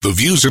The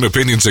views and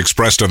opinions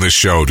expressed on this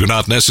show do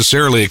not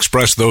necessarily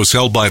express those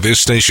held by this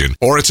station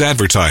or its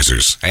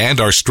advertisers and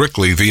are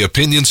strictly the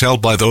opinions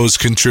held by those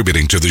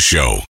contributing to the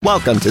show.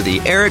 Welcome to the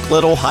Eric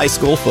Little High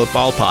School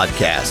Football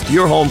Podcast,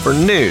 your home for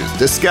news,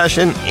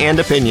 discussion,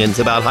 and opinions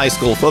about high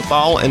school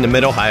football in the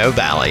Mid-Ohio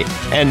Valley.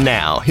 And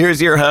now,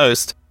 here's your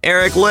host,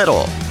 Eric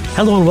Little.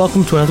 Hello and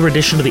welcome to another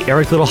edition of the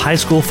Eric Little High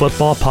School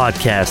Football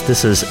Podcast.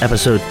 This is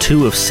episode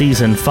 2 of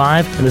season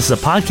 5, and this is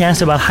a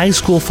podcast about high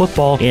school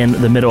football in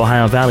the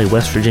Mid-Ohio Valley,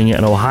 West Virginia,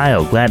 and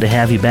Ohio. Glad to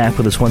have you back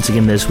with us once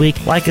again this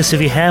week. Like us if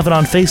you haven't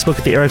on Facebook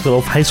at the Eric Little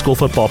High School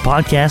Football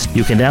Podcast.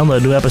 You can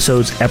download new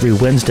episodes every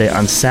Wednesday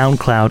on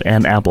SoundCloud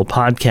and Apple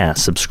Podcasts.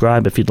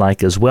 Subscribe if you'd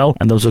like as well,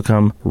 and those will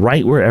come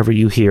right wherever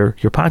you hear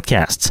your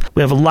podcasts.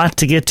 We have a lot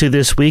to get to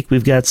this week.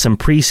 We've got some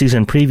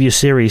preseason preview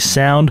series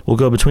sound. We'll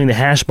go between the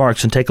hash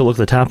marks and take a look at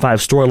the top 5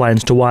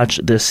 storylines to watch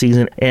this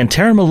season. And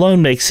Terry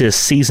Malone makes his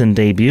season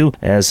debut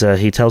as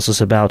he tells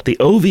us about the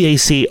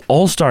OVAC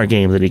All-Star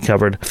game that he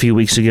covered a few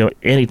weeks ago,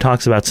 and he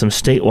talks about some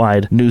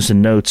statewide news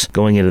and notes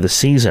going into the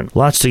season.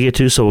 Lots to get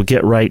to, so we'll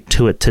get right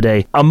to it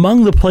today.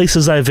 Among the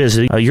places I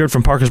visited, you heard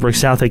from Parkersburg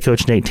South head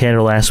coach Nate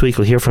Tanner last week.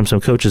 We'll hear from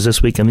some coaches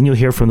this week, and then you'll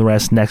hear from the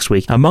rest next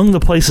week. Among the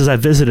places I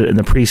visited in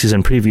the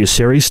preseason preview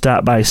series,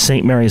 stopped by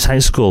St. Mary's High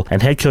School,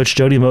 and head coach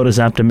Jody Mote is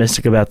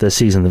optimistic about this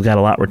season. They've got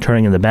a lot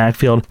returning in the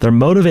backfield. They're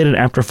motivated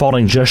after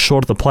falling just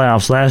short of the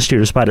playoffs last year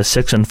despite a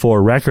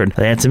 6-4 record.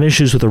 They had some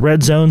issues with the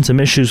red zone, some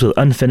issues with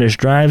unfinished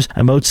drives,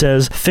 and Mote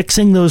says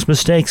fixing those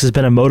mistakes has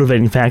been a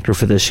motivating factor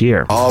for this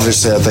year.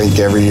 Obviously, I think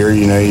every year,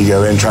 you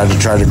go in try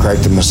to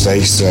correct the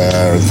mistakes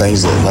or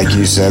things that, like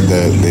you said,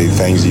 the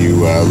things you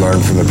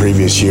learned from the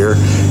previous year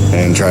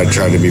and try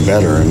to be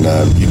better. And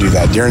you do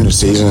that during the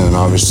season and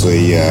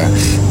obviously,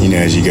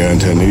 as you go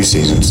into a new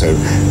season. So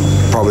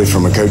probably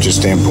from a coach's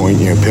standpoint,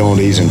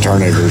 penalties and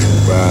turnovers,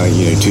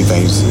 two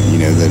things,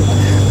 that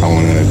I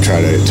want to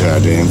try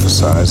to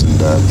emphasize, and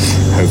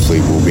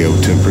hopefully we'll be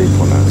able to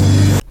improve on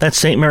that. That's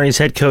St. Mary's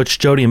head coach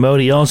Jody Mote.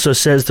 He also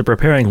says they're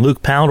preparing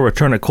Luke Powell to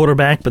return at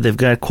quarterback, but they've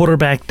got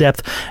quarterback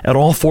depth at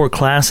all 4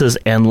 classes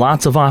and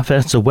lots of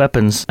offensive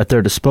weapons at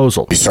their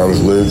disposal. You start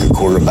with Luke at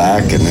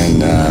quarterback, and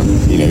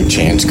then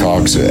Chance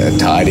Cox at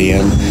tight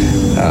end,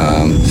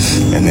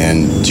 and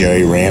then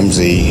Joey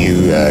Ramsey,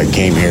 who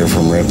came here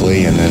from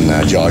Ripley, and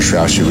then Josh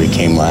Roush,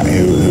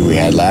 who we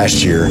had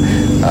last year.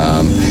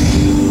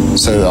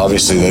 So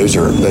obviously those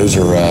are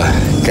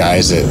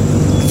guys that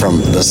from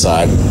the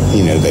side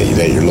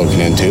that you're looking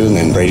into, and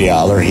then Brady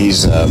Aller,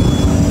 he's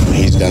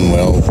done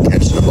well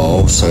catching the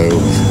ball. So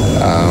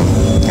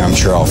I'm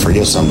sure I'll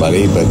forget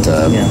somebody, but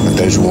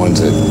those are ones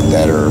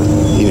that are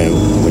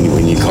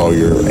when you call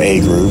your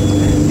A group,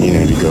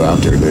 to go out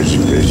there, those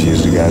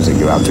usually guys that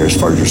go out there as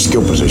far as your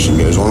skill position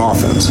goes on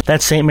offense.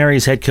 That's St.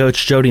 Mary's head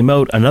coach Jody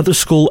Mote. Another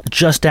school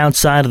just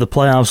outside of the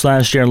playoffs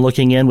last year and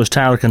looking in was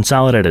Tyler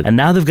Consolidated. And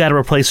now they've got to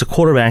replace a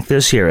quarterback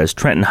this year as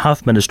Trenton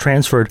Huffman is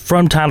transferred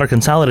from Tyler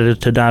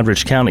Consolidated to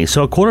Doddridge County.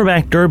 So a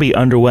quarterback derby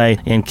underway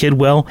in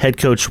Kidwell. Head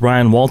coach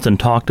Ryan Walton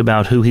talked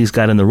about who he's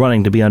got in the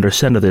running to be under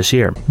center this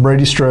year.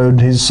 Brady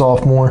Strode, he's a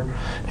sophomore.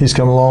 He's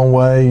come a long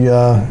way.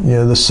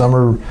 This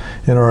summer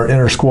in our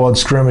inter-squad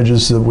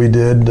scrimmages that we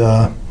did,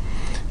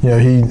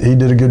 he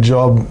did a good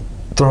job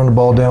throwing the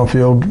ball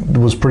downfield,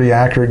 was pretty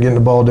accurate getting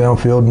the ball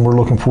downfield, and we're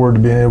looking forward to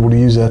being able to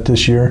use that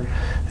this year.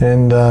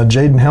 And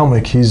Jaden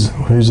Helmick,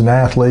 who's an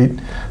athlete.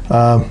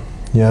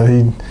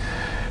 He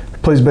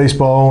plays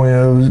baseball,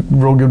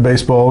 real good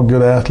baseball,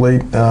 good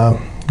athlete.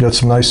 Got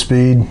some nice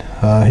speed.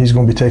 He's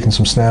going to be taking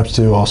some snaps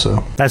too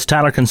also. That's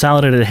Tyler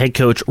Consolidated head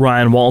coach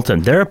Ryan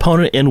Walton. Their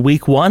opponent in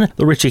Week 1,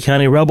 the Ritchie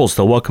County Rebels.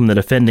 They'll welcome the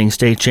defending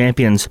state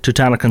champions to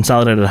Tyler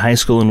Consolidated High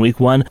School in Week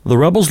 1. The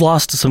Rebels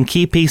lost some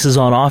key pieces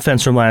on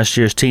offense from last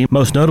year's team,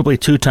 most notably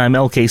 2-time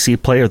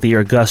LKC Player of the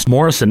Year Gus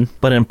Morrison,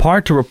 but in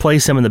part to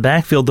replace him in the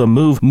backfield, they'll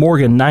move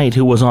Morgan Knight,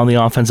 who was on the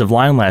offensive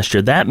line last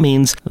year. That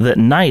means that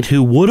Knight,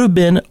 who would have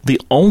been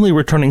the only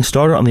returning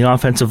starter on the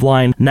offensive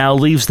line, now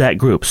leaves that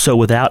group. So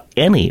without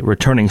any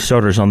returning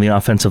starters on the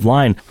offensive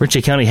line,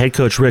 Ritchie County head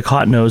coach Rick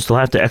Hott knows they'll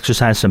have to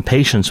exercise some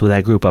patience with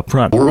that group up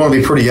front. We're going to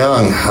be pretty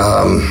young.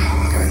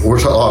 We're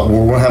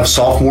going to have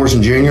sophomores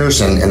and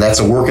juniors, and that's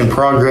a work in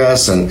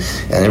progress. And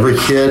every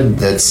kid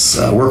that's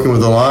working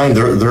with the line,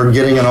 they're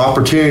getting an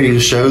opportunity to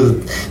show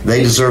that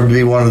they deserve to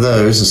be one of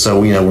those. And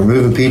so, we're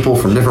moving people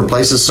from different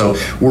places. So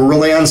we're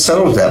really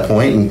unsettled at that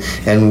point,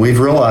 and we've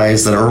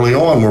realized that early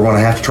on we're going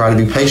to have to try to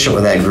be patient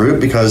with that group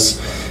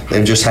because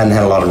they just hadn't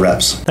had a lot of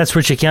reps. That's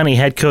Ritchie County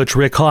head coach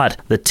Rick Hott.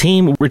 The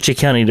team Ritchie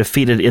County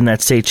defeated in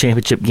that state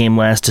championship game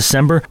last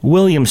December,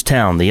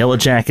 Williamstown. The Yellow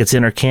Jackets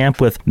enter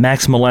camp with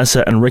Max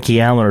Melessa and Ricky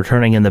Allen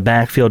returning in the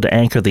backfield to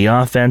anchor the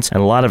offense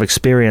and a lot of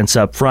experience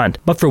up front.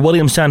 But for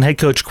Williamstown head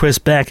coach Chris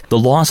Beck, the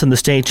loss in the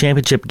state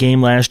championship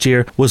game last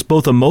year was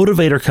both a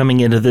motivator coming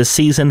into this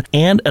season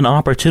and an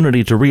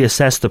opportunity to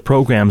reassess the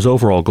program's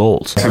overall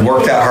goals. To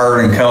work that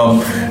hard and come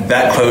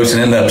that close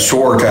and end up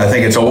short, I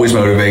think it's always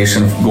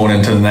motivation going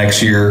into the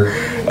next year.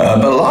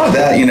 But a lot of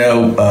that,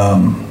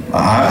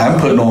 I'm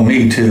putting on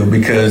me too,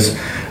 because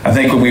I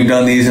think when we've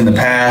done these in the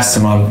past,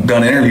 and I've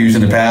done interviews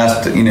in the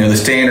past, the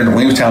standard in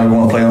Williamstown, we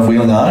want to play on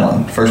Wheeling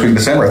Island first week of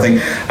December. I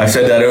think I've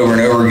said that over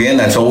and over again.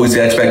 That's always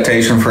the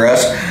expectation for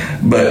us.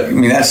 But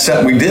we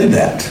did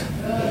that.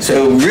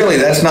 So really,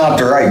 that's not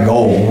the right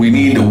goal. We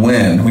need to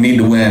win.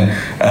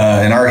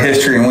 In our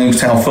history in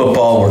Williamstown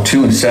football, we're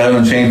 2-7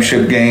 in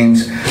championship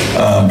games.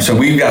 So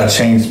we've got to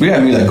change. We got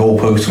to move that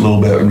goalpost a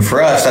little bit. And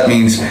for us, that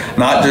means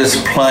not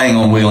just playing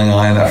on Wheeling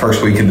Island that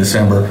first week in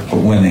December, but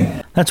winning.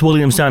 That's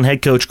Williamstown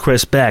head coach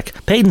Chris Beck.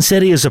 Payton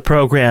City is a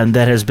program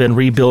that has been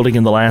rebuilding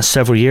in the last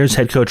several years.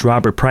 Head coach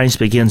Robert Price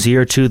begins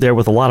year 2 there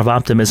with a lot of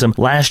optimism.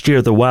 Last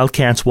year, the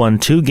Wildcats won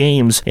 2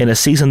 games in a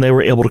season they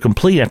were able to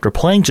complete after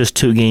playing just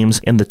 2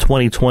 games in the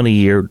 2020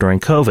 year during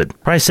COVID.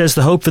 Price says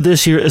the hope for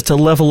this year is to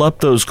level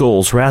up those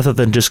goals. Rather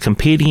than just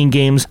competing in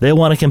games, they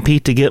want to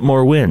compete to get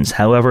more wins.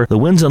 However, the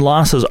wins and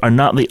losses are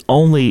not the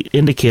only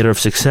indicator of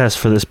success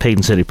for this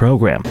Payton City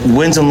program.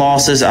 Wins and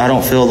losses, I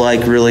don't feel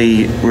like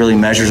really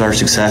measures our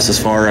success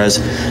as far as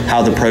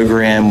how the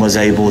program was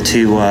able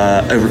to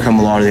overcome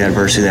a lot of the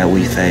adversity that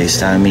we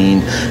faced. I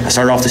mean, I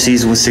started off the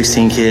season with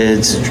 16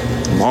 kids,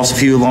 lost a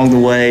few along the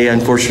way,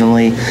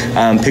 unfortunately,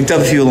 picked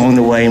up a few along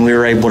the way, and we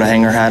were able to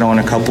hang our hat on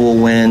a couple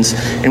of wins.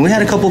 And we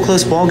had a couple of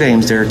close ball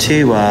games there,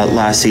 too,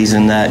 last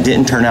season that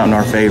didn't turn out in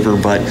our favor,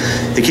 but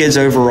the kids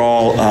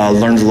overall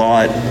learned a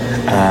lot.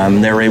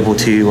 They were able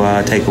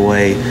to take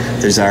away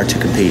the desire to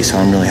compete, so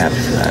I'm really happy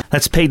for that.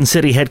 That's Payton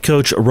City head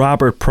coach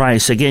Robert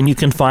Price. Again, you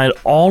can find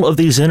all of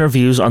these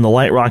interviews on the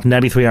Light Rock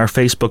 93R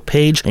Facebook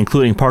page,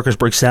 including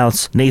Parkersburg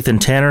South's Nathan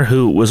Tanner,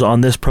 who was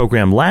on this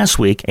program last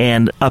week,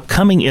 and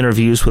upcoming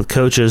interviews with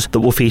coaches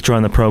that will feature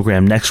on the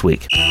program next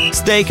week.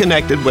 Stay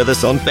connected with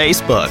us on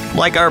Facebook.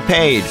 Like our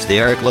page, the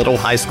Eric Little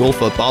High School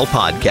Football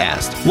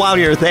Podcast. While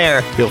you're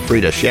there, feel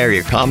free to share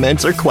your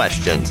comments or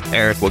questions.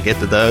 Eric will get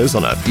to those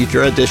on a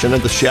future edition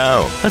of the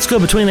show. Let's go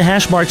between the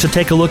hash marks and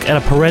take a look at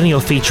a perennial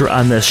feature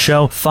on this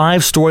show.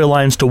 5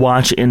 storylines to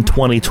watch in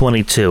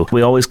 2022.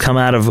 We always come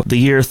out of the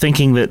year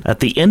thinking that at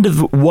the end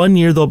of one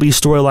year, there'll be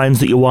storylines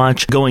that you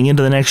watch going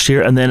into the next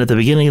year, and then at the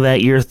beginning of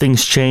that year,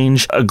 things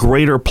change. A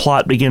greater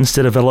plot begins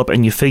to develop,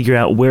 and you figure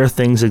out where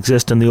things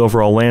exist in the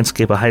overall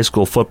landscape of high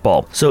school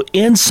football. So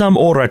in some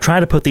order, I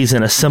try to put these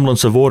in a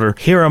semblance of order.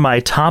 Here are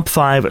my top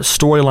 5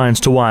 storylines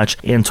to watch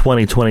in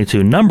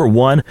 2022. Number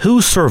 1,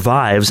 who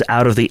survives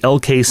out of the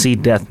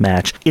LKC death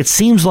match? It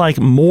seems like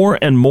more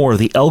and more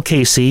the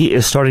LKC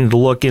is starting to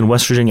look in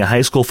West Virginia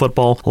high school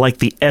football like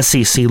the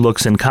SEC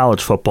looks in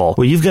college football,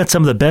 where you've got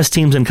some of the best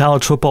teams in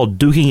college football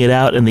duking it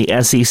out in the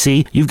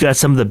SEC. You've got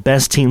some of the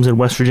best teams in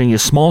West Virginia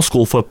small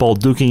school football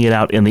duking it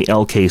out in the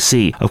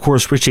LKC. Of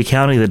course, Ritchie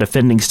County, the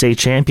defending state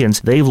champions,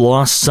 they've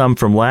lost some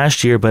from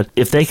last year, but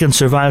if they can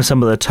survive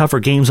some of the tougher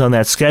games on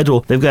that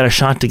schedule, they've got a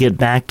shot to get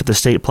back to the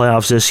state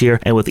playoffs this year.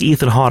 And with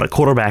Ethan Haught at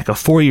quarterback, a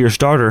 4-year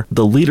starter,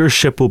 the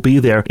leadership will be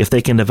there if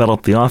they can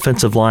develop the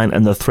offensive line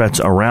and the threats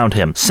around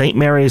him. St.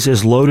 Mary's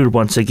is loaded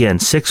once again.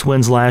 6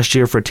 wins last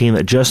year for a team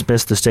that just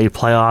missed the state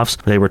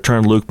playoffs. They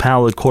returned Luke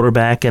Powell at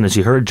quarterback, and as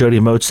you heard Jody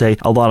Mote say,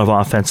 a lot of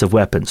offensive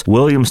weapons.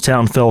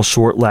 Williamstown fell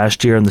short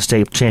last year in the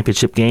state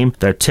championship game.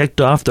 They're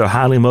ticked off, they're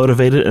highly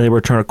motivated, and they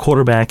return a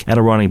quarterback and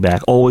a running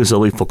back. Always a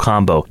lethal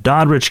combo.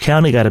 Doddridge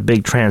County got a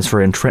big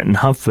transfer in Trenton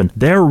Humphrey.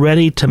 They're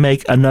ready to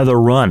make another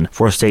run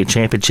for a state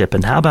championship.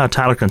 And how about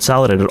Tyler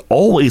Consolidated?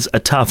 Always a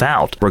tough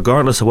out,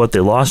 regardless of what they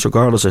lost,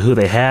 regardless of who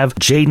they have.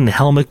 Jaden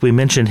Helmick, we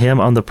mentioned him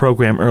on the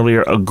program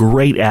earlier, a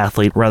great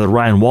athlete. Rather,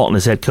 Ryan Walton,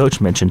 his head coach,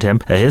 mentioned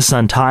him. His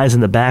son Ty's in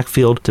the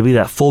backfield to be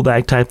that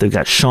fullback type. They've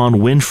got Sean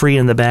Winfrey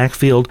in the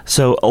backfield.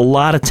 So a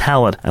lot of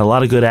talent and a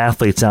lot of good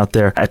athletes out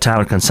there at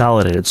Tyler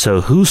Consolidated.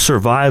 So who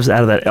survives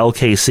out of that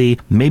LKC?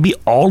 Maybe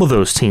all of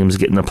those teams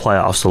get in the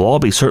playoffs. They'll all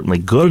be certainly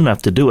good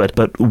enough to do it,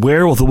 but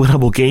where will the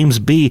winnable games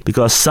be?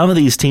 Because some of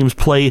these teams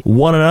play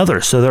one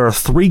another. So there are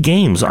 3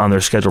 games on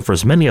their schedule for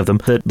as many of them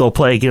that they'll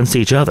play against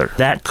each other.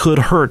 That could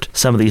hurt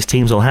some of these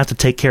teams. They'll have to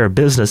take care of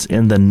business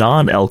in the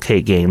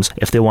non-LK games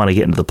if they want to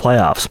get into the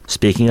playoffs.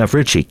 Speaking of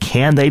Ritchie,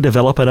 can they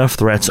develop enough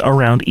threats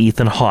around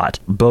Ethan Haught?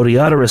 Bodie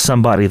Utter is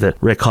somebody that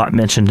Rick Haught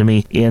mentioned to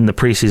me in the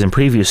preseason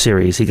preview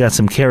series. He got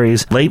some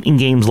carries late in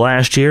games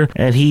last year,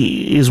 and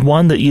he is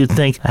one that you'd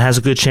think has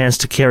a good chance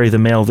to carry the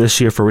mail this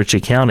year for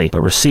Ritchie County.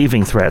 But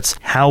receiving threats,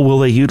 how will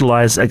they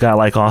utilize a guy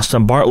like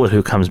Austin Bartlett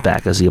who comes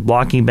back? Is he a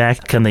blocking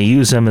back? Can they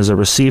use him as a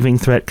receiving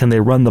threat? Can they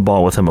run the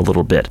ball with him a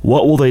little bit?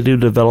 What will they do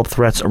to develop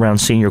threats around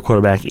senior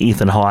quarterback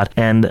Ethan Haught?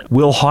 And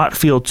will Haught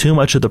feel too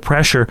much of the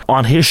pressure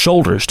on his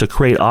shoulders to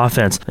create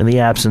offense in the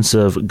absence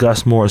of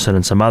Gus Morrison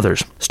and some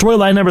others?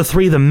 Storyline number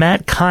 3, the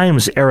Matt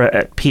Kimes era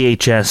at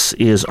PHS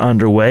is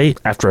underway.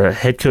 After a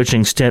head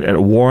coaching stint at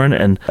Warren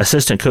and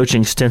assistant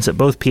coaching stints at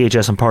both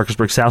PHS and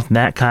Parkersburg South,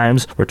 Matt Kimes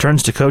Kimes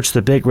returns to coach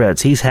the Big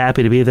Reds. He's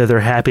happy to be there. They're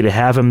happy to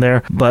have him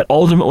there. But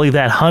ultimately,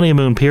 that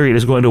honeymoon period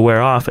is going to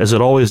wear off, as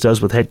it always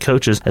does with head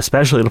coaches,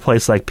 especially at a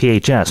place like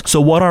PHS.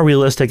 So what are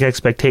realistic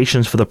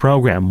expectations for the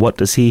program? What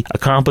does he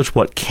accomplish?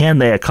 What can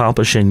they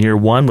accomplish in year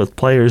one with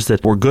players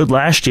that were good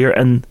last year,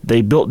 and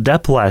they built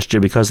depth last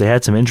year because they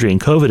had some injury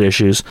and COVID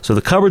issues? So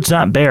the cupboard's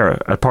not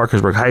bare at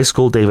Parkersburg High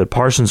School. David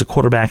Parsons, a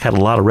quarterback, had a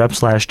lot of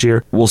reps last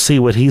year. We'll see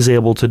what he's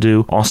able to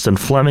do. Austin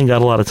Fleming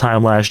got a lot of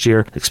time last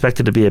year,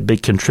 expected to be a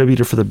big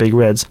contributor for the Big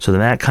Reds. So the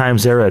Matt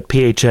Kimes era at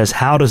PHS,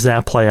 how does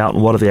that play out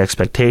and what are the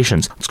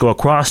expectations? Let's go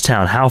across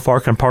town. How far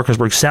can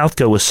Parkersburg South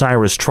go with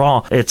Cyrus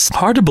Traw? It's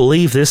hard to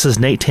believe this is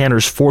Nate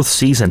Tanner's fourth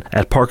season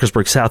at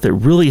Parkersburg South. It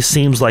really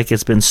seems like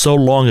it's been so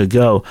long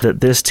ago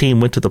that this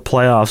team went to the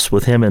playoffs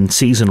with him in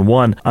season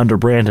one under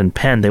Brandon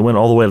Penn. They went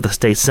all the way to the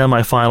state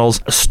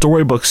semifinals. A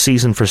storybook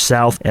season for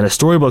South and a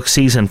storybook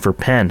season for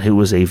Penn, who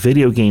was a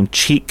video game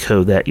cheat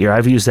code that year.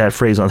 I've used that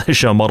phrase on this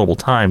show multiple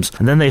times.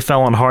 And then they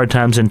fell on hard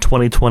times in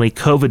 2020.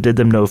 COVID did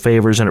them no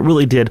favors, and it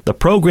really did the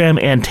program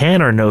and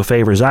Tanner no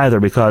favors either,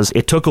 because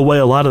it took away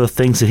a lot of the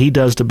things that he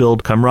does to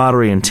build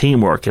camaraderie and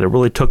teamwork. And it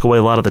really took away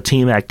a lot of the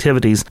team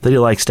activities that he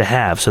likes to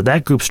have. So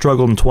that group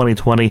struggled in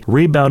 2020,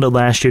 rebounded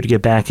last year to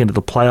get back into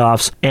the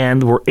playoffs,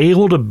 and were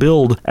able to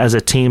build as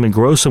a team and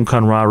grow some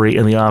camaraderie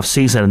in the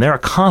offseason. And they're a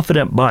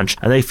confident bunch,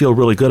 and they feel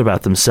really good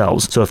about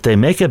themselves. So if they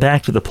make it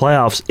back to the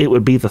playoffs, it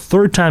would be the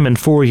third time in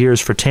 4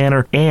 years for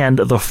Tanner and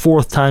the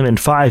fourth time in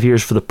 5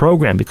 years for the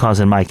program, because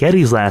in Mike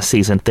Eddy's last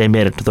season, they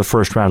made it to the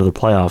first round of the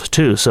playoffs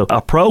too. So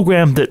a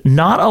program that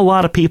not a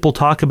lot of people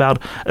talk about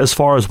as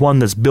far as one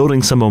that's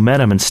building some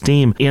momentum and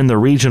steam in the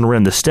region or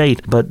in the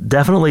state, but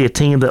definitely a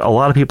team that a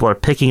lot of people are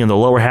picking in the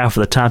lower half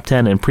of the top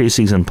 10 in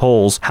preseason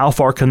polls. How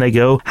far can they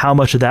go? How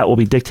much of that will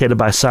be dictated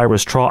by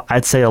Cyrus Traw?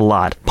 I'd say a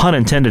lot. Pun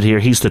intended here.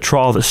 He's the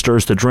traw that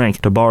stirs the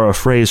drink, to borrow a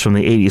phrase from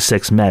the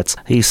 86 Mets.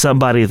 He's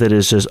somebody that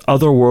is just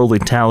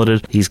otherworldly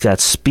talented. He's got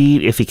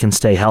speed if he can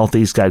stay healthy.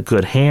 He's got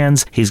good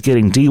hands. He's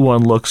getting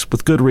D1 looks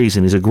with good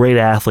reason. He's a great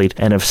athlete,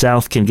 and if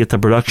South can get the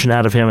production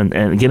out of him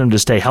and get him to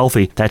stay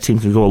healthy, that team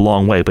can go a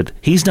long way. But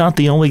he's not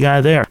the only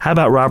guy there. How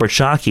about Robert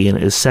Shockey in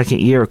his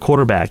second year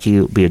quarterback?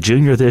 He'll be a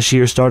junior this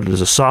year, started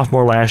as a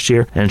sophomore last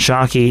year, and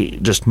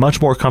Shockey just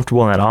much more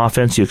comfortable in that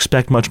offense. You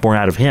expect much more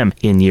out of him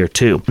in year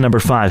two. Number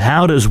 5,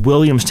 how does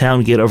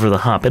Williamstown get over the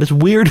hump? And it's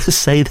weird to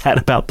say that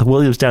about the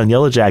Williamstown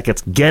Yellow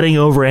Jackets getting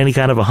over any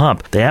kind of a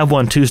hump. They have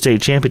won 2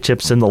 state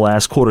championships in the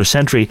last quarter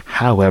century.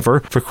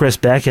 However, for Chris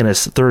Beck in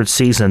his third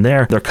season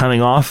there, they're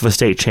coming off of a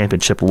state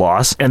championship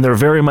loss, and there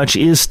very much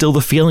is still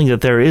the feeling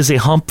that there is a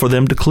hump for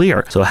them to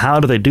clear. So how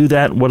do they do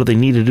that? What do they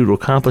need to do to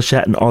accomplish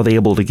that? And are they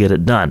able to get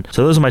it done?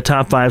 So those are my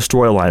top 5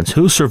 storylines.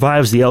 Who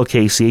survives the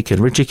LKC?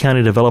 Can Ritchie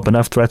County develop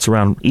enough threats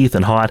around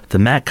Ethan Haught? The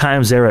Matt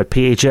Kimes era at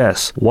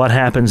PHS. What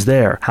happens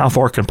there? How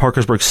far can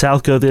Parkersburg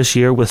South go this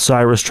year with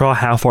Cyrus Traw?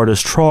 How far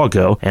does Traw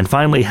go? And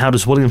finally, how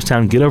does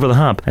Williamstown get over the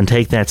hump and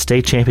take that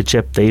state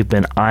championship they've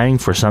been eyeing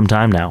for some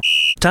time now?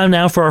 Time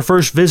now for our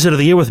first visit of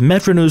the year with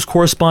Metro News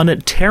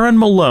correspondent Taryn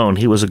Malone.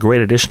 He was a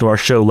great addition to our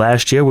show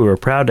last year. We were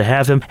proud to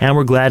have him, and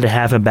we're glad to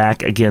have him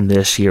back again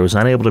this year. He was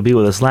unable to be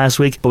with us last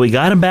week, but we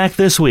got him back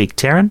this week.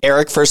 Taryn?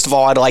 Eric, first of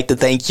all, I'd like to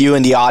thank you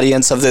and the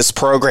audience of this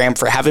program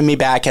for having me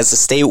back as a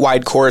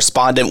statewide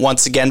correspondent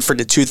once again for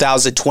the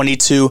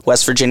 2022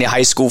 West Virginia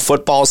high school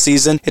football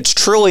season. It's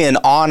truly an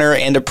honor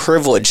and a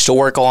privilege to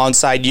work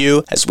alongside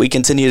you as we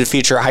continue to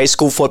feature high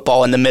school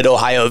football in the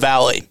Mid-Ohio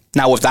Valley.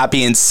 Now, with that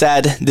being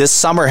said, this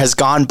summer has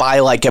gone by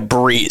like a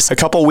breeze. A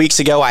couple weeks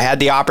ago, I had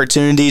the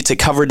opportunity to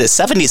cover the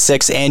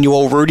 76th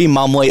annual Rudy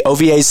Mumley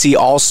OVAC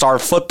All-Star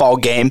football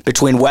game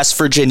between West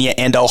Virginia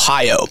and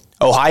Ohio.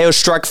 Ohio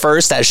struck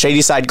first as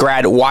Shadyside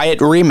grad Wyatt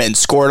Riemann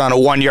scored on a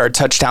 1-yard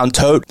touchdown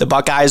tote. The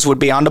Buckeyes would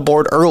be on the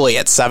board early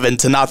at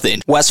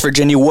 7-0. West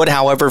Virginia would,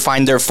 however,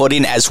 find their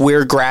footing as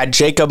Weir grad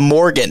Jacob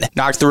Morgan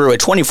knocked through a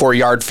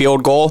 24-yard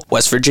field goal.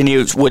 West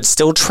Virginia would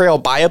still trail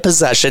by a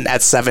possession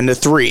at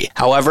 7-3.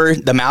 However,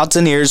 the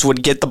Mountaineers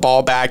would get the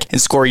ball back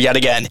and score yet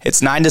again. It's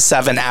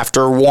 9-7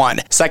 after 1.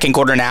 Second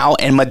quarter now,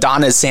 and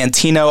Madonna's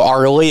Santino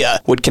Arlia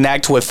would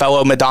connect with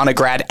fellow Madonna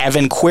grad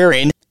Evan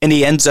Quiring in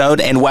the end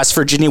zone, and West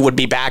Virginia would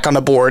be back on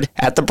the board.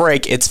 At the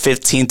break, it's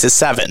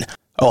 15-7.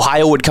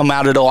 Ohio would come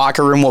out of the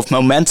locker room with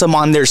momentum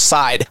on their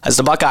side as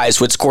the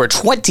Buckeyes would score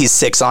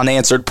 26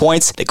 unanswered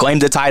points to claim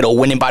the title,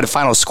 winning by the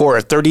final score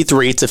of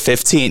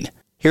 33-15.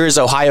 Here is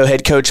Ohio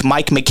head coach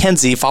Mike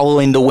McKenzie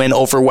following the win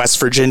over West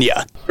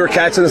Virginia. They were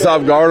catching us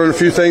off guard on a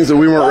few things that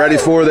we weren't ready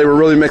for. They were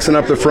really mixing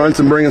up the fronts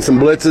and bringing some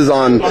blitzes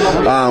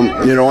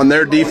on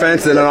their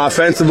defense. And then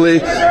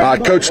offensively,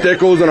 Coach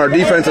Stickles and our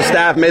defensive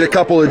staff made a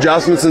couple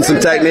adjustments and some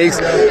techniques.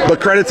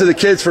 But credit to the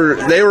kids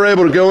they were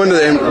able to go into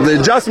the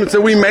adjustments that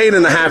we made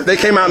in the half. They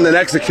came out and then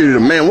executed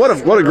them. Man, what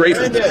a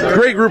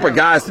great group of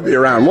guys to be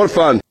around. What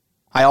fun.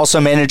 I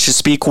also managed to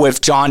speak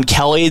with John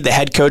Kelly, the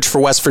head coach for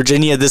West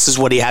Virginia. This is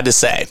what he had to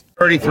say.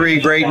 33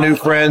 great new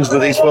friends to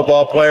these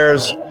football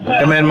players.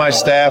 Commend my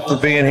staff for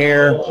being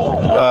here.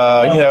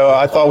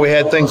 I thought we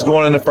had things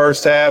going in the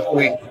first half.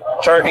 We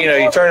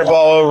you turn the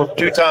ball over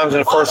 2 times in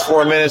the first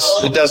 4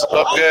 minutes. It doesn't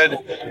look good.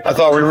 I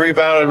thought we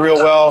rebounded real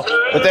well,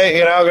 but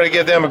I'm going to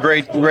give them a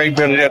great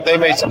bit. They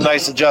made some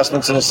nice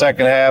adjustments in the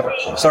second half.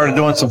 Started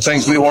doing some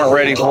things we weren't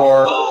ready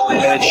for,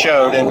 and it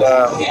showed. And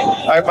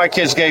my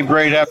kids gave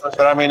great effort,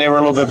 but they were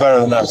a little bit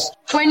better than us.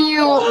 When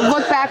you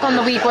look back on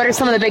the week, what are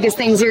some of the biggest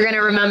things you're going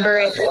to remember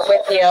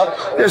with you?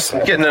 Just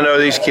getting to know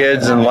these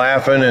kids and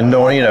laughing and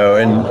knowing,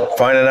 and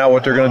finding out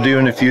what they're going to do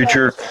in the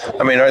future.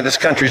 This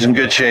country's in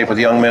good shape with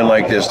young men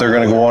like this. They're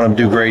going to go on and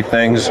do great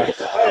things.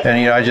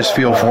 And, I just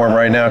feel for them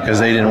right now because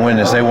they didn't win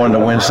this. They wanted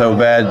to win so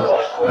bad.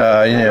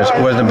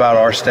 It wasn't about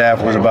our staff.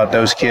 It was about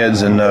those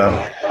kids. And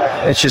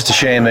it's just a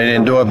shame they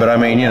didn't do it. But,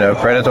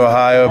 credit to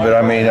Ohio. But,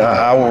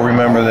 I will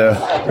remember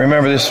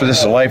this for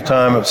this a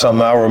lifetime of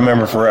something I will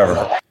remember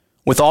forever.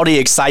 With all the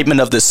excitement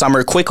of the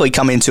summer quickly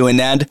coming to an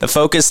end, the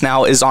focus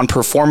now is on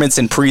performance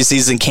and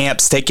preseason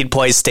camps taking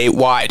place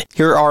statewide.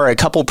 Here are a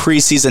couple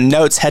preseason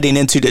notes heading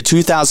into the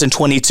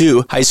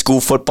 2022 high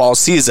school football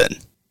season.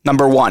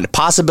 Number 1,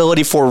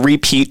 possibility for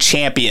repeat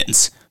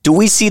champions. Do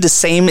we see the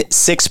same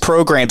 6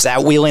 programs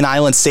at Wheeling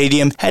Island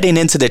Stadium heading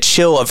into the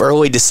chill of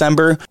early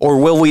December, or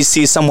will we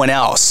see someone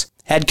else?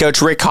 Head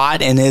coach Rick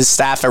Hott and his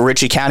staff at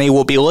Ritchie County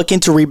will be looking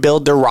to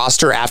rebuild their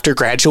roster after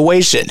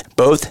graduation.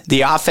 Both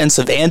the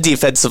offensive and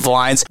defensive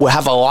lines will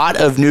have a lot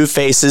of new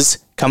faces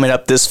coming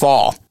up this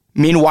fall.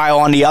 Meanwhile,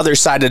 on the other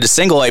side of the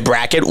single-A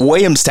bracket,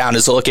 Williamstown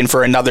is looking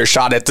for another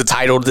shot at the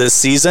title this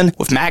season,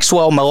 with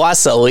Maxwell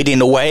Melessa leading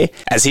the way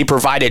as he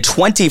provided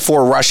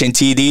 24 rushing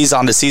TDs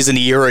on the season a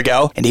year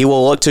ago, and he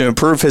will look to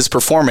improve his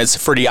performance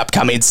for the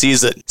upcoming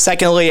season.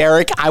 Secondly,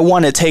 Eric, I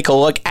want to take a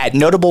look at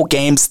notable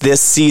games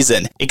this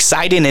season.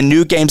 Exciting and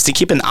new games to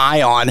keep an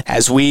eye on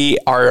as we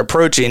are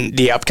approaching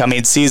the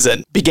upcoming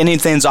season. Beginning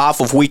things off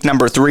with week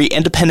number 3,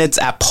 Independence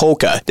at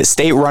Polka, the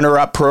state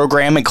runner-up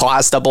program in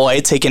Class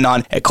AA taking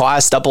on a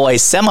Class AA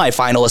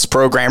semifinalist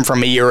program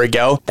from a year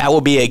ago. That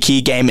will be a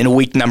key game in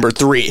week number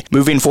 3.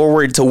 Moving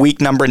forward to week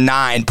number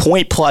 9,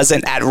 Point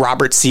Pleasant at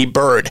Robert C.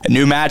 Byrd, a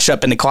new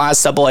matchup in the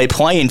Class AA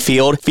playing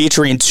field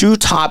featuring 2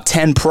 top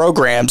 10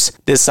 programs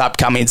this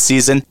upcoming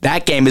season.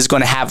 That game is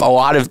going to have a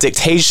lot of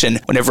dictation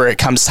whenever it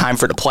comes time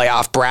for the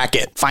playoff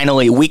bracket.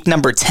 Finally, week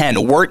number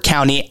 10, Wirt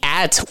County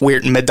at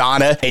Weirton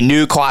Madonna, a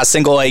new Class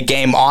A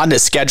game on the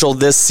schedule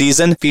this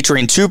season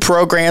featuring 2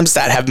 programs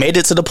that have made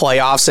it to the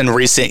playoffs in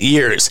recent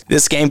years.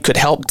 This game could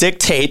help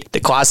dictate the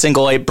Class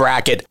A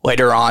bracket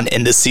later on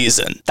in the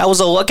season. That was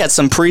a look at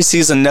some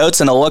preseason notes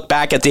and a look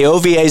back at the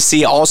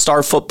OVAC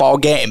All-Star football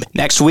game.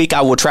 Next week,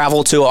 I will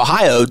travel to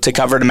Ohio to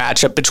cover the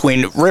matchup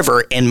between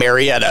River and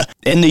Marietta.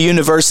 In the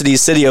University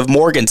City of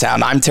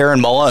Morgantown, I'm Taryn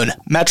Malone,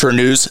 Metro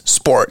News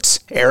Sports.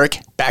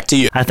 Eric, back to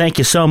you. I thank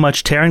you so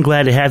much, Taryn.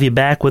 Glad to have you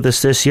back with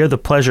us this year. The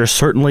pleasure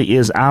certainly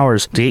is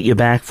ours to get you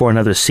back for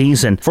another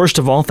season. First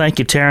of all, thank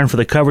you, Taryn, for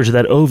the coverage of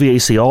that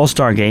OVAC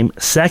All-Star game.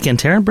 Second,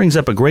 Taryn brings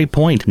up a great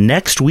point.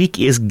 Next week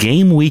is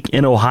game week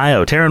in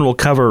Ohio. Taryn will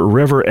cover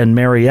River and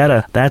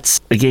Marietta.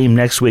 That's a game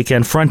next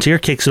weekend. Frontier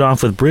kicks it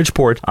off with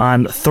Bridgeport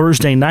on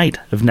Thursday night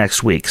of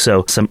next week.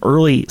 So some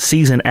early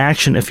season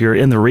action if you're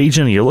in the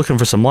region and you're looking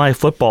for some live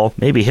football.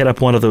 Maybe hit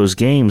up one of those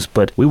games,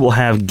 but we will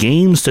have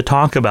games to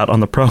talk about on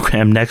the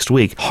program next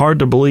week. Hard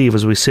to believe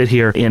as we sit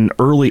here in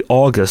early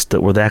August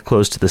that we're that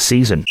close to the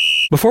season.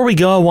 Before we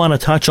go, I want to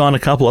touch on a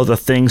couple other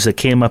things that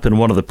came up in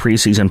one of the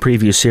preseason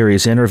preview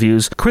series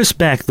interviews. Chris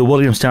Beck, the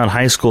Williamstown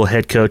High School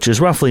head coach, is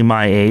roughly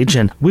my age,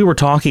 and we were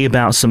talking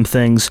about some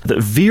things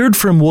that veered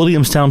from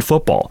Williamstown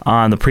football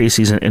on the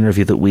preseason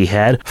interview that we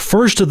had.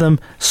 First of them,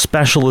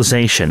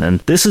 specialization, and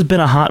this has been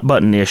a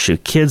hot-button issue.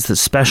 Kids that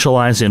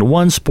specialize in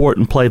one sport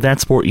and play that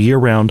sport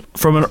year-round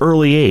from an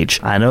early age.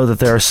 I know that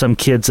there are some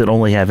kids that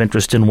only have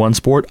interest in one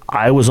sport.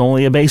 I was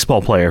only a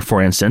baseball player,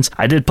 for instance.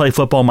 I did play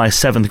football my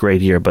 7th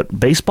grade year, but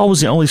baseball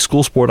was the only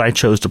school sport I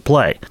chose to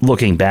play.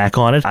 Looking back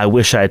on it, I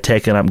wish I had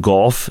taken up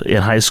golf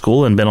in high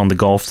school and been on the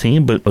golf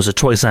team, but it was a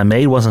choice I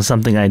made, wasn't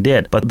something I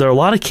did. But there are a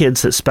lot of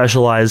kids that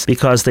specialize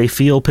because they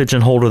feel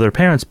pigeonholed or their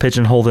parents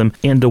pigeonhole them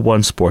into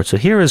one sport. So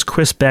here is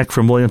Chris Beck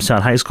from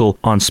Williamstown High School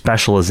on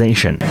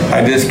specialization.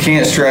 I just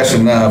can't stress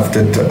enough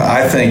that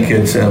I think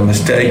it's a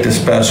mistake to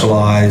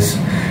specialize.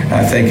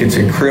 I think it's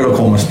a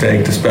critical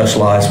mistake to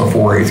specialize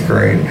before 8th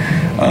grade.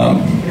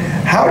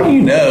 How do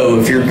you know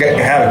if you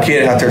have a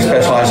kid out there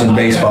specializing in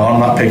baseball? I'm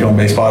not picking on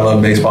baseball. I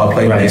love baseball. I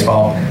played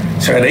baseball.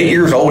 So at 8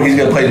 years old, he's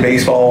going to play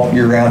baseball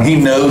year-round. He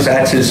knows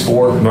that's his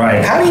sport.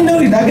 Right. How do you know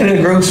he's not going to get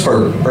a growth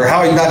spurt? Or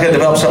how he's not going to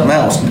develop something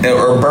else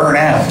or burn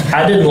out?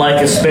 I didn't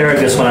like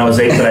asparagus when I was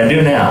 8, but I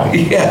do now.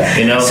 Yeah.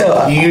 You know,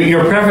 so,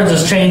 your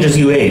preferences change as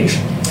you age.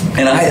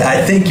 And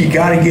I think you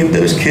got to give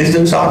those kids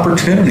those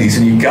opportunities,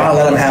 and you got to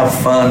let them have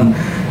fun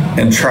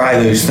and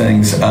try those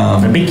things.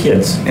 And be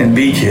kids.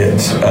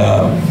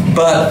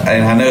 But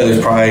I know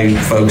there's probably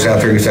folks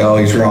out there who say, oh,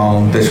 he's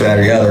wrong, this, that,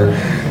 or the other.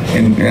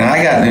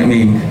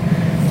 And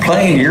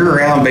playing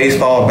year-round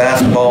baseball,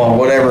 basketball,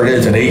 whatever it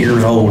is at 8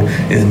 years old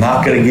is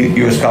not going to get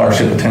you a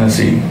scholarship at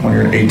Tennessee when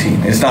you're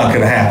 18. It's not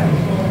going to happen.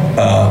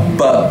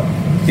 But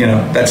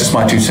that's just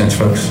my 2 cents,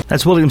 folks.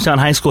 That's Williamstown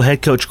High School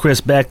head coach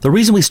Chris Beck. The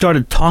reason we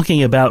started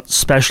talking about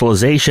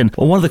specialization,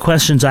 well, one of the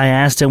questions I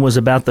asked him was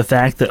about the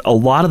fact that a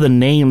lot of the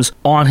names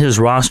on his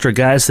roster,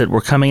 guys that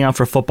were coming out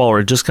for football or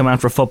had just come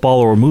out for football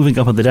or were moving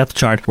up on the depth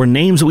chart, were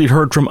names that we'd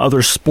heard from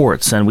other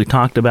sports. And we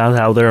talked about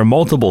how there are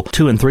multiple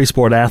 2- and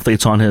 3-sport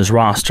athletes on his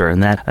roster,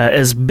 and that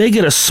as big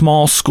at a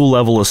small school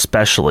level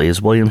especially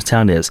as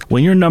Williamstown is,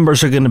 when your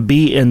numbers are going to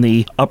be in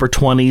the upper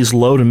 20s,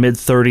 low to mid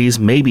 30s,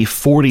 maybe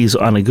 40s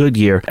on a good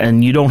year,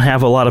 and you don't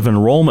have a lot of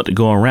enrollment to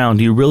go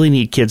around, you really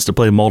need kids to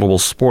play multiple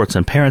sports,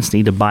 and parents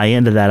need to buy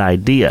into that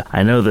idea.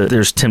 I know that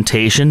there's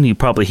temptation. You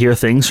probably hear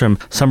things from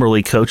summer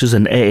league coaches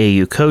and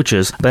AAU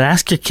coaches, but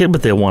ask your kid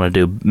what they want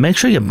to do. Make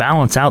sure you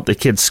balance out the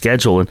kid's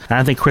schedule, and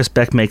I think Chris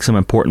Beck makes some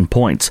important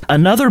points.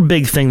 Another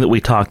big thing that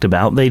we talked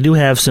about, they do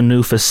have some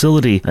new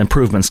facility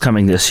improvements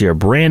coming this year.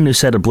 Brand new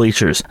set of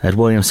bleachers at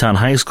Williamstown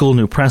High School,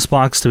 new press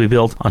box to be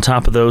built on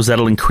top of those.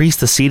 That'll increase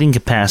the seating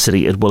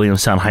capacity at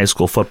Williamstown High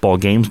School football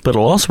games, but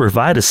it'll also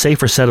provide a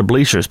safer set of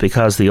bleachers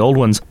because the old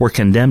ones were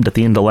condemned at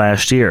the end of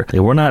last year. They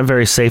were not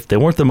very safe. They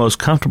weren't the most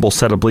comfortable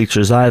set of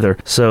bleachers either.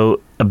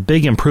 So a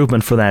big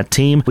improvement for that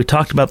team. We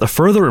talked about the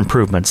further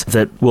improvements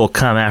that will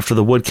come after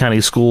the Wood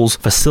County Schools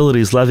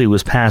facilities levy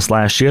was passed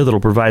last year that'll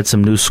provide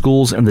some new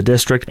schools in the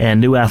district and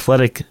new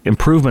athletic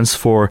improvements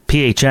for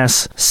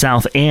PHS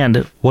South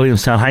and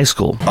Williamstown High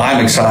School.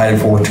 I'm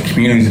excited for it. The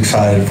community's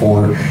excited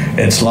for it.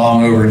 It's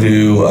long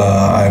overdue.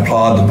 I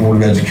applaud the Board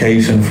of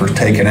Education for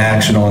taking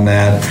action on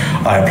that.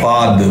 I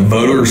applaud the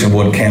voters in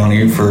Wood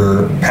County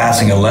for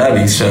passing a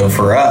levy. So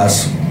for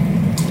us,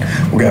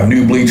 we're going to have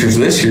new bleachers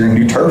this year and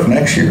new turf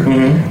next year.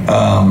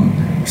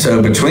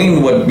 So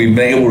between what we've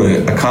been able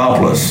to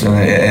accomplish, and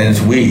it's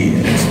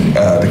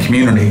the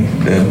community,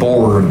 the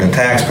board, the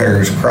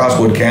taxpayers across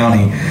Wood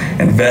County,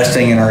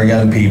 investing in our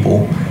young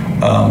people.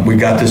 We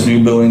got this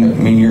new building that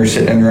me and you're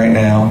sitting in right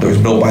now that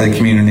was built by the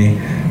community.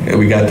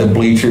 We got the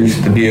bleachers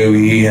the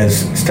DOE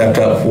has stepped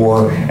up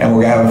for, and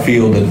we're going to have a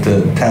field that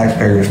the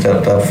taxpayers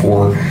stepped up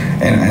for.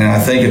 And I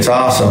think it's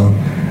awesome.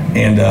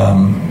 And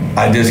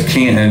I just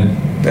can't...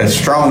 As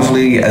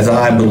strongly as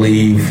I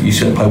believe you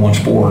shouldn't play one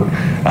sport,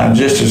 I'm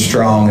just as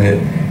strong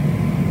that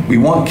we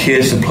want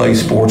kids to play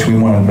sports. We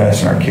want to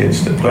invest in our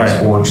kids to play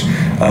sports.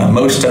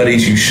 Most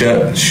studies you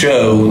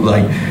show,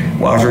 like, I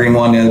was reading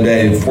one the other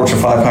day, Fortune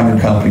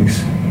 500 companies,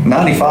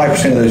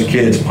 95% of those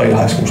kids play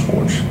high school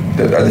sports.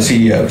 Are the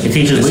CEOs. It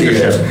teaches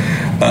leadership.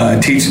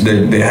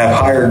 They have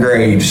higher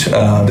grades.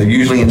 They're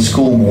usually in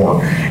school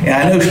more. And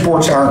I know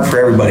sports aren't for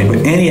everybody, but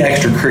any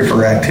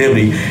extracurricular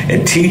activity,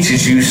 it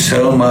teaches you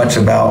so much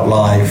about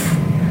life.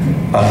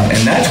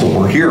 And that's what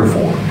we're here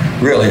for,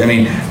 really. I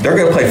mean, they're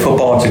going to play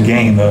football. It's a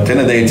game, though. At the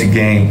end of the day, it's a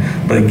game.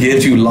 But it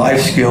gives you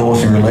life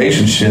skills and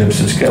relationships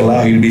that's going to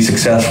allow you to be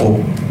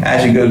successful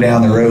as you go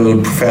down the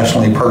road,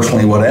 professionally,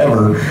 personally,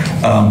 whatever.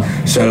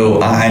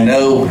 So I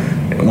know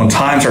when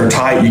times are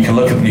tight, you could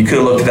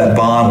have looked at that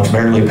bond which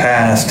barely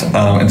passed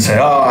and say,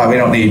 "Oh, we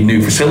don't need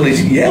new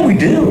facilities." Yeah, we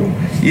do.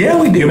 Yeah,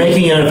 we do. You're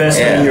making an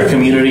investment in your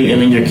community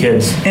and in your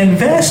kids.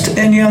 Invest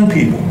in young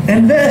people.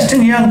 Invest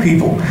in young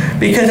people,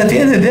 because at the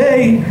end of the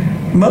day,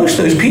 most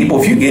of those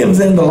people, if you give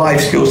them the life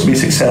skills to be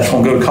successful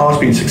and go to college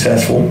being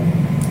successful.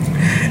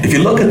 If you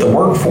look at the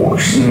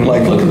workforce,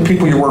 like look at the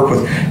people you work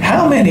with,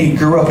 how many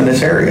grew up in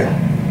this area?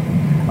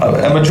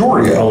 A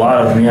majority of them. A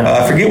lot of them, yeah.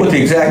 I forget what the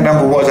exact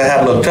number was. I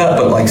had looked up,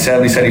 but like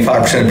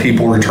 70-75% of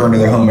people return to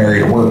their home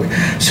area to work.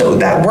 So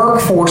that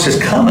workforce is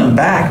coming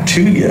back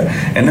to you,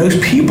 and those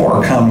people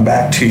are coming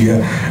back to you.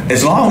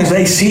 As long as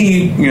they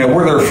see,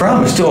 where they're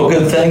from, it's still a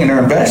good thing, and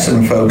they're investing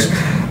in folks.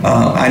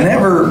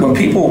 When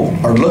people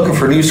are looking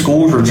for new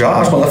schools or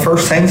jobs, one of the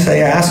first things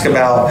they ask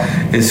about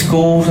is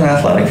schools and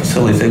athletic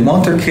facilities. They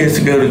want their kids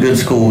to go to good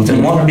schools.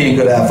 They want to be in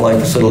good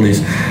athletic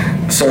facilities.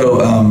 So,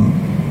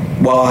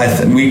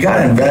 we got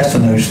to invest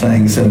in those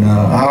things, and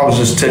I was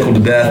just tickled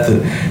to death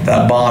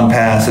that bond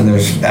passed, and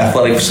there's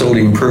athletic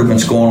facility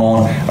improvements going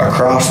on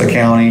across the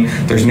county.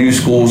 There's new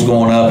schools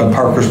going up in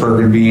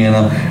Parkersburg and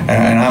Vienna,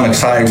 and I'm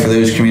excited for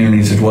those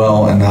communities as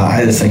well, and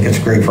I just think it's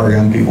great for our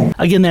young people.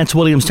 Again, that's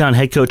Williamstown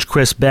head coach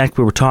Chris Beck.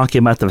 We were talking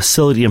about the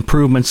facility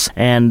improvements,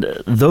 and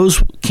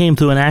those came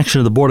through an action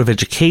of the Board of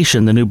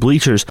Education, the new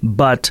bleachers,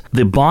 but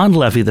the bond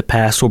levy that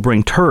passed will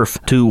bring turf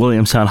to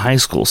Williamstown High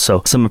School,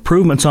 so some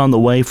improvements on the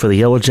way for the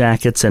Yellow Jackets.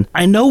 And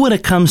I know when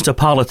it comes to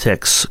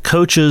politics,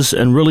 coaches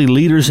and really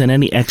leaders in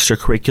any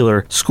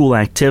extracurricular school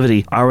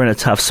activity are in a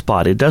tough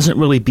spot. It doesn't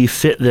really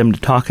befit them to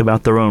talk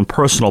about their own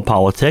personal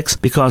politics,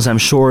 because I'm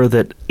sure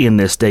that in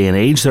this day and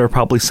age, there are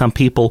probably some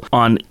people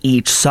on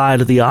each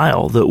side of the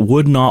aisle that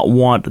would not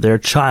want their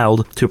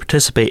child to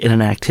participate in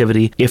an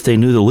activity if they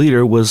knew the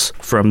leader was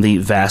from the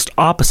vast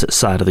opposite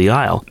side of the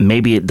aisle.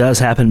 Maybe it does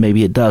happen,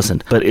 maybe it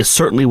doesn't, but it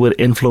certainly would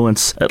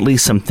influence at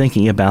least some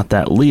thinking about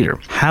that leader.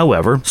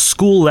 However,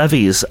 school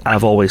levies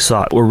I've always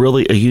thought were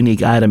really a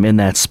unique item in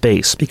that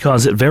space,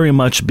 because it very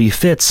much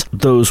befits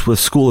those with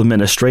school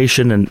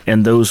administration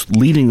and those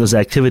leading those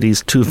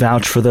activities to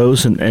vouch for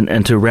those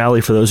and to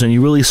rally for those. And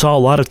you really saw a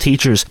lot of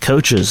teachers,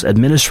 coaches,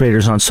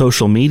 administrators on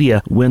social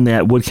media when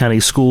that Wood County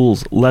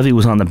Schools levy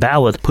was on the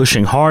ballot,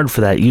 pushing hard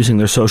for that, using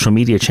their social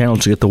media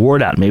channels to get the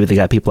word out. Maybe they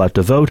got people out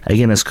to vote.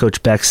 Again, as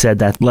Coach Beck said,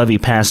 that levy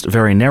passed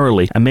very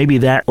narrowly, and maybe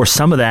that or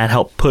some of that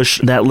helped push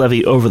that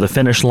levy over the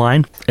finish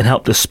line and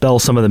helped dispel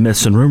some of the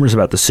myths and rumors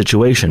about the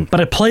situation.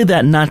 But I played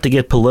that not to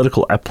get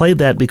political. I played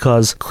that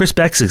because Chris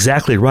Beck's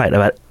exactly right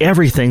about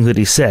everything that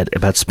he said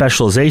about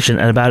specialization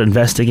and about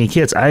investing in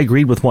kids. I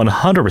agreed with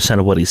 100%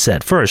 of what he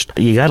said. First,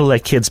 you got to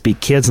let kids be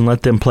kids and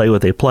let them play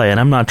what they play. And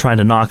I'm not trying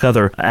to knock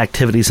other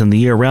activities and the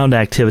year-round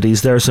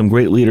activities. There are some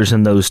great leaders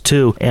in those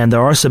too, and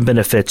there are some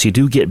benefits. You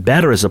do get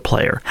better as a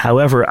player.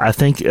 However, I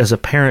think as a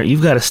parent,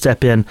 you've got to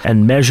step in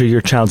and measure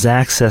your child's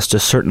access to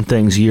certain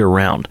things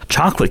year-round.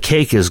 Chocolate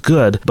cake is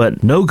good,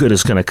 but no good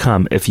is going to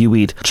come if you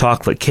eat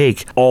chocolate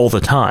cake all the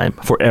time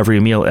for every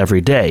meal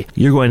every day.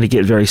 You're going to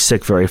get very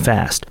sick very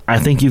fast. I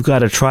think you've got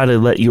to try to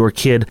let your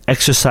kid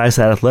exercise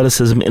that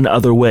athleticism in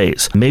other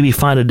ways. Maybe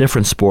find a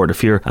different sport.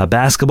 If you're a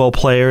basketball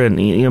player, and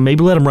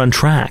maybe let them run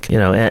track,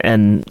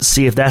 and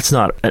see if that's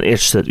not an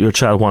itch that your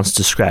child wants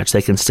to scratch.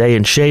 They can stay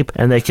in shape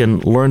and they can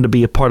learn to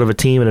be a part of a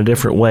team in a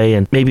different way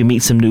and maybe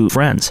meet some new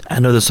friends. I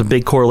know there's a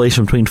big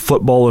correlation between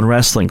football and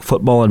wrestling,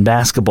 football and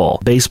basketball.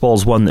 Baseball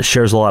is one that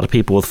shares a lot of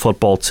people with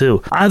football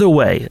too. Either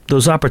way,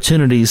 those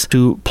opportunities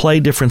to play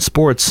different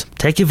sports,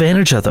 take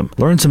advantage of them.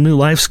 Learn some new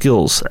life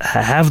skills.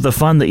 Have the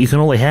fun that you can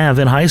only have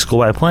in high school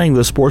by playing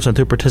those sports and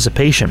through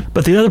participation.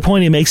 But the other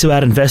point he makes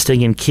about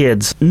investing in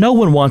kids, no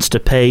one wants to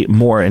pay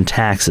more in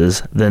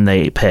taxes than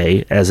they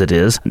pay as it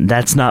is.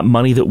 That's not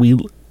money that we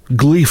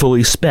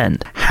gleefully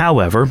spend.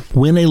 However,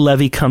 when a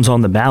levy comes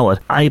on the ballot,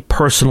 I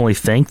personally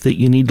think that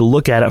you need to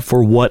look at it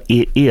for what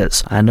it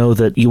is. I know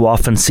that you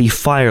often see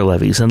fire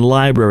levies and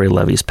library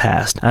levies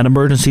passed and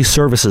emergency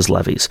services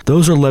levies.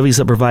 Those are levies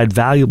that provide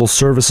valuable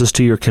services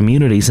to your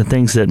communities and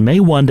things that may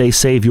one day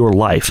save your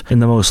life in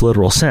the most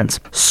literal sense.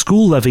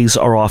 School levies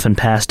are often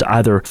passed to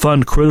either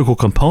fund critical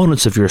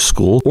components of your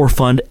school or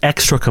fund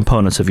extra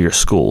components of your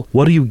school.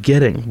 What are you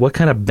getting? What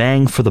kind of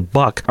bang for the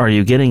buck are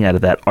you getting out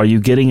of that? Are you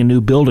getting a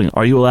new building?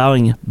 Are you allowing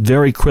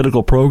very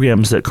critical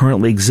programs that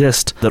currently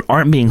exist that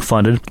aren't being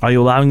funded? Are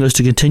you allowing those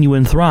to continue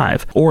and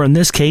thrive? Or in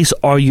this case,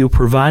 are you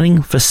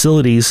providing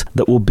facilities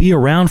that will be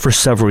around for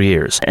several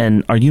years?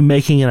 And are you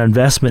making an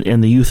investment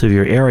in the youth of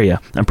your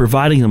area and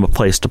providing them a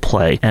place to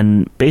play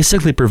and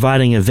basically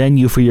providing a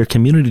venue for your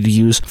community to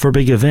use for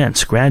big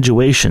events,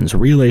 graduations,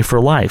 Relay for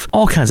Life,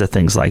 all kinds of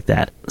things like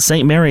that?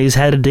 St. Mary's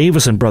had a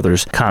Davison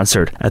Brothers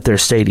concert at their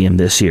stadium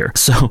this year.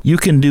 So you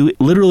can do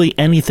literally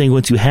anything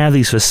once you have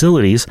these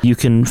facilities. You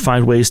can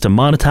find ways to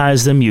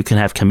monetize them. You can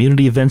have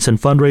community events and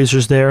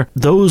fundraisers there.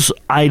 Those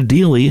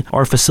ideally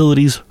are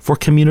facilities for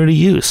community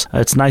use.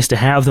 It's nice to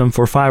have them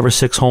for 5 or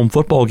 6 home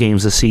football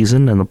games this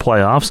season and the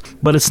playoffs,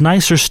 but it's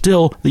nicer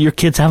still that your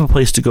kids have a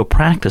place to go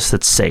practice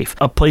that's safe,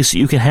 a place that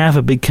you can have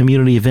a big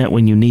community event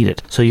when you need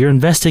it. So you're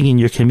investing in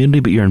your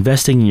community, but you're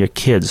investing in your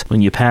kids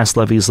when you pass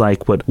levies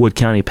like what Wood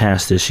County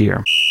passed this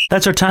year.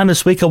 That's our time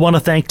this week. I want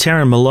to thank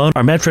Taryn Malone,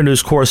 our Metro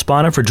News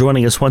correspondent, for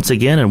joining us once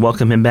again and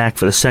welcome him back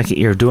for the second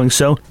year of doing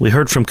so. We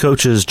heard from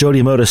coaches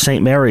Jody Moda,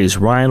 St. Mary's,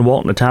 Ryan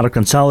Walton of Tyler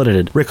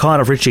Consolidated, Rick Hahn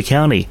of Ritchie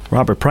County,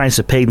 Robert Price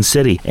of Payton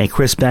City, and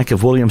Chris Beck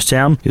of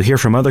Williamstown. You'll hear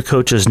from other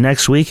coaches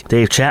next week: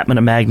 Dave Chapman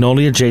at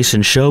Magnolia,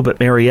 Jason Shobe at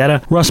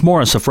Marietta, Russ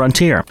Morris of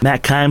Frontier,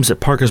 Matt Kimes at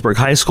Parkersburg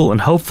High School,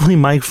 and hopefully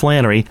Mike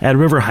Flannery at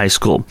River High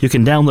School. You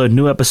can download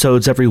new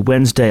episodes every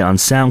Wednesday on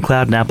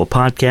SoundCloud and Apple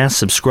Podcasts.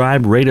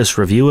 Subscribe, rate us,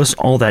 review us,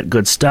 all that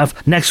good stuff.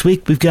 Next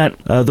week, we've got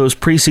those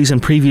preseason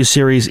preview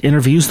series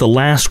interviews, the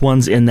last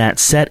ones in that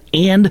set,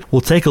 and we'll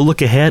take a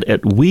look ahead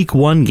at Week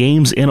 1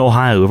 games in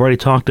Ohio. We've already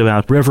talked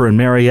about River and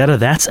Marietta.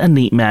 That's a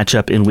neat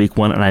matchup in Week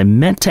 1, and I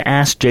meant to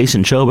ask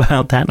Jason Shobe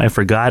about that, and I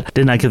forgot.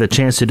 Did not get the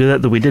chance to do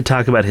that, though we did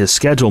talk about his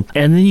schedule.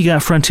 And then you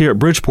got Frontier at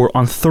Bridgeport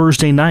on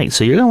Thursday night,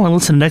 so you're going to want to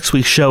listen to next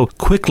week's show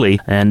quickly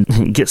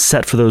and get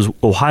set for those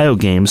Ohio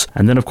games.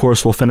 And then, of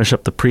course, we'll finish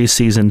up the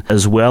preseason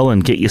as well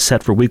and get you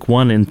set for Week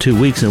 1 in 2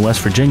 weeks in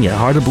West Virginia.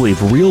 Hard to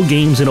believe. Real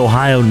games in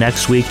Ohio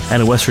next week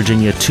and in West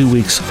Virginia 2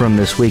 weeks from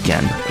this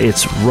weekend.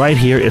 It's right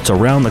here. It's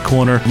around the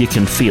corner. You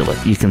can feel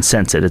it. You can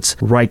sense it. It's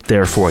right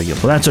there for you.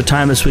 Well, that's our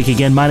time this week.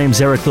 Again, my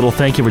name's Eric Little.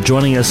 Thank you for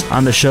joining us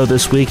on the show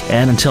this week.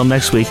 And until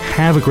next week,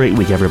 have a great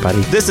week, everybody.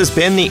 This has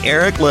been the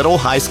Eric Little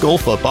High School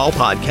Football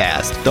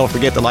Podcast. Don't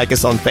forget to like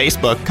us on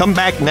Facebook. Come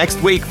back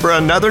next week for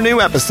another new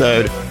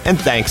episode. And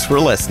thanks for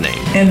listening.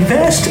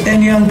 Invest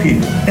in young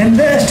people.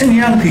 Invest in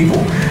young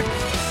people.